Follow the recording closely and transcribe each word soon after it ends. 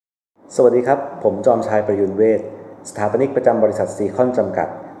สวัสดีครับผมจอมชายประยุนเวชสถาปนิกประจำบริษัทซีคอนจำกัด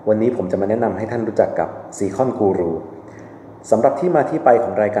วันนี้ผมจะมาแนะนำให้ท่านรู้จักกับซีคอนกูรูสำหรับที่มาที่ไปข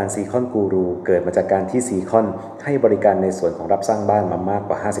องรายการซีคอนกูรูเกิดมาจากการที่ซีคอนให้บริการในส่วนของรับสร้างบ้านมามากก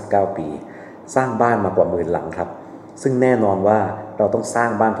ว่า59ปีสร้างบ้านมากว่า10,000หลังครับซึ่งแน่นอนว่าเราต้องสร้าง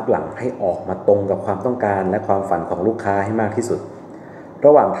บ้านทุกหลังให้ออกมาตรงกับความต้องการและความฝันของลูกค้าให้มากที่สุดร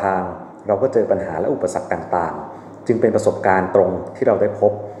ะหว่างทางเราก็เจอปัญหาและอุปสรรคต่างๆจึงเป็นประสบการณ์ตรงที่เราได้พ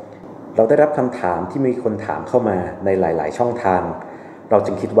บเราได้รับคำถามที่มีคนถามเข้ามาในหลายๆช่องทางเรา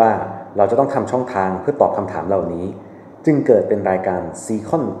จึงคิดว่าเราจะต้องทำช่องทางเพื่อตอบคำถามเหล่านี้จึงเกิดเป็นรายการซีค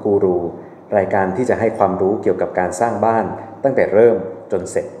อนกูรูรายการที่จะให้ความรู้เกี่ยวกับการสร้างบ้านตั้งแต่เริ่มจน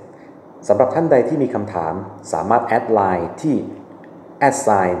เสร็จสำหรับท่านใดที่มีคำถามสามารถแอดไลน์ที่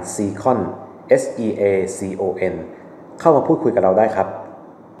 @seacon SEACON เข้ามาพูดคุยกับเราได้ครับ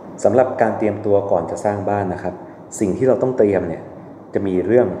สำหรับการเตรียมตัวก่อนจะสร้างบ้านนะครับสิ่งที่เราต้องเตรียมเนี่ยจะมี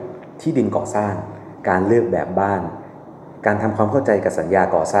เรื่องที่ดินก่อสร้างการเลือกแบบบ้านการทำความเข้าใจกับสัญญา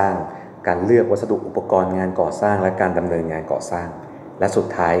ก่อสร้างการเลือกวัสดุอุปกรณ์งานก่อสร้างและการดำเนินงานก่อสร้างและสุด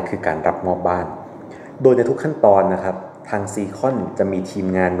ท้ายคือการรับมอบบ้านโดยในทุกขั้นตอนนะครับทางซีคอนจะมีทีม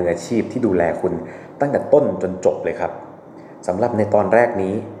งานมืออาชีพที่ดูแลคุณตั้งแต่ต้นจนจบเลยครับสำหรับในตอนแรก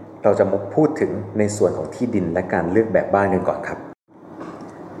นี้เราจะพูดถึงในส่วนของที่ดินและการเลือกแบบบ้านกันก่อนครับ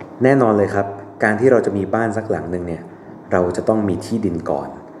แน่นอนเลยครับการที่เราจะมีบ้านสักหลังหนึ่งเนี่ยเราจะต้องมีที่ดินก่อน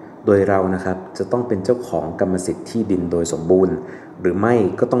โดยเรานะครับจะต้องเป็นเจ้าของกรรมสิทธิ์ที่ดินโดยสมบูรณ์หรือไม่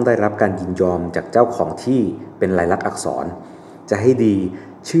ก็ต้องได้รับการยินยอมจากเจ้าของที่เป็นลายลักษณ์อักษรจะให้ดี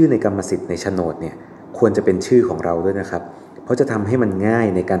ชื่อในกรรมสิทธิ์ในโฉนดเนี่ยควรจะเป็นชื่อของเราด้วยนะครับเพราะจะทำให้มันง่าย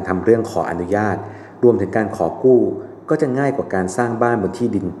ในการทำเรื่องขออนุญาตรวมถึงการขอกู้ก็จะง่ายกว่าการสร้างบ้านบนที่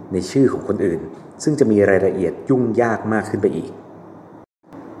ดินในชื่อของคนอื่นซึ่งจะมีรายละเอียดยุ่งยากมากขึ้นไปอีก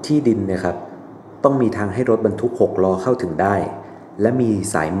ที่ดินเนี่ยครับต้องมีทางให้รถบรรทุก6 ล้อเข้าถึงได้และมี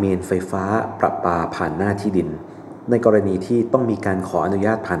สายเมนไฟฟ้าประปาผ่านหน้าที่ดินในกรณีที่ต้องมีการขออนุญ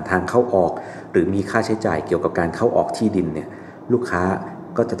าตผ่านทางเข้าออกหรือมีค่าใช้จ่ายเกี่ยวกับการเข้าออกที่ดินเนี่ยลูกค้า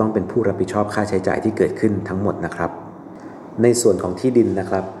ก็จะต้องเป็นผู้รับผิดชอบค่าใช้จ่ายที่เกิดขึ้นทั้งหมดนะครับในส่วนของที่ดินนะ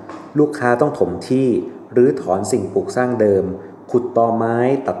ครับลูกค้าต้องถมที่รื้อถอนสิ่งปลูกสร้างเดิมขุดตอไม้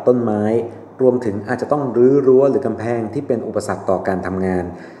ตัดต้นไม้รวมถึงอาจจะต้องรื้อรั้วหรือกำแพงที่เป็นอุปสรรคต่อการทำงาน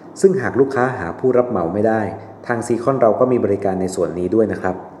ซึ่งหากลูกค้าหาผู้รับเหมาไม่ได้ทางซีคอนเราก็มีบริการในส่วนนี้ด้วยนะค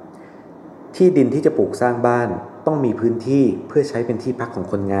รับที่ดินที่จะปลูกสร้างบ้านต้องมีพื้นที่เพื่อใช้เป็นที่พักของ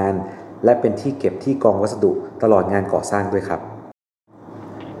คนงานและเป็นที่เก็บที่กองวัสดุตลอดงานก่อสร้างด้วยครับ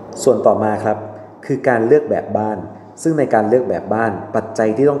ส่วนต่อมาครับคือการเลือกแบบบ้านซึ่งในการเลือกแบบบ้านปัจจัย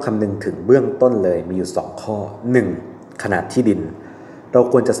ที่ต้องคำนึงถึงเบื้องต้นเลยมีอยู่2ข้อ 1. ขนาดที่ดินเรา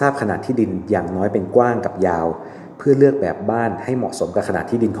ควรจะทราบขนาดที่ดินอย่างน้อยเป็นกว้างกับยาวเพื่อเลือกแบบบ้านให้เหมาะสมกับขนาด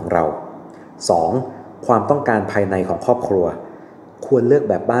ที่ดินของเรา 2. ความต้องการภายในของครอบครัวควรเลือก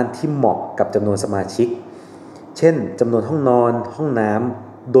แบบบ้านที่เหมาะกับจำนวนสมาชิกเช่นจำนวนห้องนอนห้องน้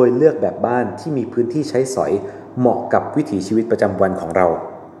ำโดยเลือกแบบบ้านที่มีพื้นที่ใช้สอยเหมาะกับวิถีชีวิตประจำวันของเรา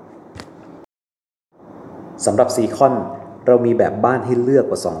สำหรับซีคอนเรามีแบบบ้านให้เลือก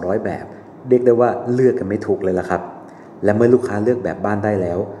กว่า200แบบเรียกได้ว่าเลือกกันไม่ถูกเลยล่ะครับและเมื่อลูกค้าเลือกแบบบ้านได้แ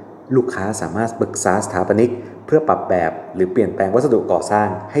ล้วลูกค้าสามารถปรึกษาสถาปนิกเพื่อปรับแบบหรือเปลี่ยนแปลงวัสดุก่อสร้าง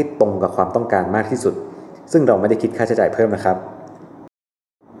ให้ตรงกับความต้องการมากที่สุดซึ่งเราไม่ได้คิดค่าใช้จ่ายเพิ่มนะครับ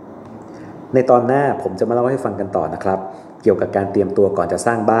ในตอนหน้าผมจะมาเล่าให้ฟังกันต่อนะครับเกี่ยวกับการเตรียมตัวก่อนจะส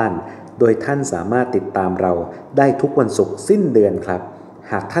ร้างบ้านโดยท่านสามารถติดตามเราได้ทุกวันศุกร์สิ้นเดือนครับ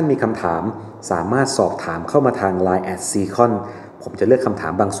หากท่านมีคำถามสามารถสอบถามเข้ามาทาง Line @seacon ผมจะเลือกคำถา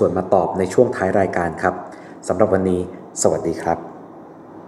มบางส่วนมาตอบในช่วงท้ายรายการครับสำหรับวันนี้สวัสดีครับ